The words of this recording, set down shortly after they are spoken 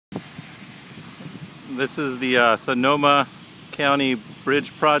This is the Sonoma County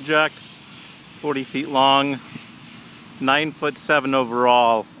Bridge project, 40 feet long, 9'7"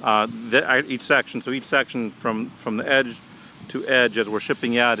 overall, each section. So each section from the edge to edge, as we're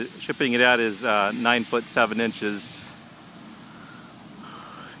shipping it out, is 9'7" inches.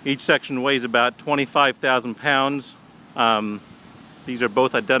 Each section weighs about 25,000 pounds. These are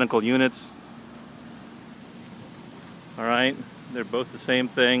both identical units. All right, they're both the same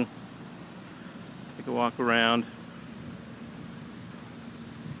thing. Take a walk around.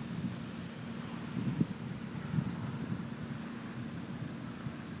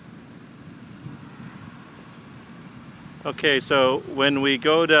 Okay, so when we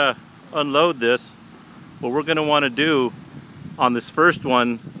go to unload this, what we're going to want to do on this first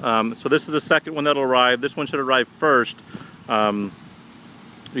one, so this is the second one that'll arrive. This one should arrive first. You're going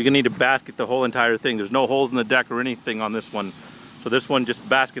to need to basket the whole entire thing. There's no holes in the deck or anything on this one. So this one, just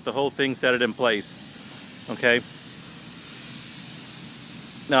basket the whole thing, set it in place. Okay.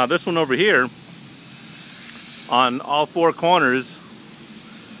 Now this one over here, on all four corners,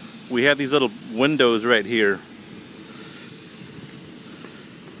 we have these little windows right here.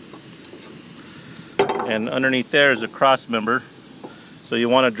 And underneath there is a cross member. So you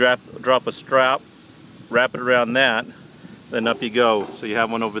want to drop a strap, wrap it around that, then up you go. So you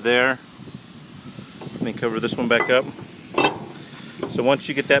have one over there. Let me cover this one back up. So once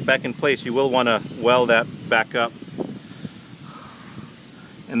you get that back in place, you will want to weld that back up.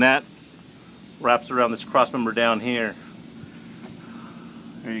 And that wraps around this cross member down here.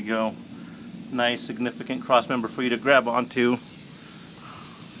 There you go. Nice, significant cross member for you to grab onto.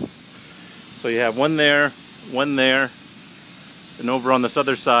 So you have one there, and over on this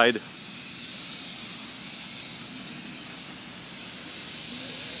other side,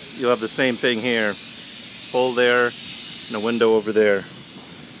 you'll have the same thing here. Hole there, and a window over there.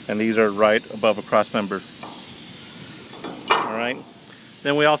 And these are right above a cross member. Alright.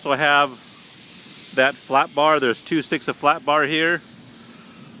 Then we also have that flat bar. There's 2 sticks of flat bar here.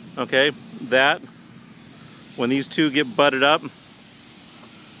 Okay, that, when these two get butted up,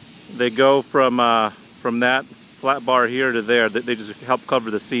 they go from that flat bar here to there. They just help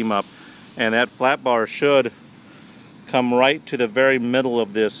cover the seam up. And that flat bar should come right to the very middle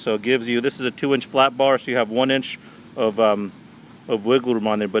of this. So it gives you, this is a 2-inch flat bar, so you have 1 inch of wiggle room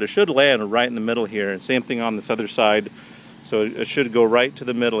on there, but it should land right in the middle here. And same thing on this other side. So it should go right to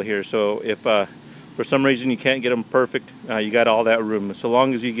the middle here. So if for some reason you can't get them perfect, you got all that room. So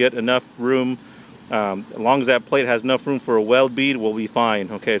long as you get enough room, as long as that plate has enough room for a weld bead, we'll be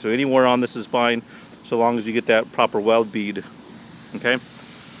fine. Okay, so anywhere on this is fine, so long as you get that proper weld bead. Okay,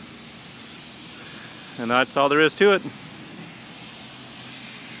 and that's all there is to it.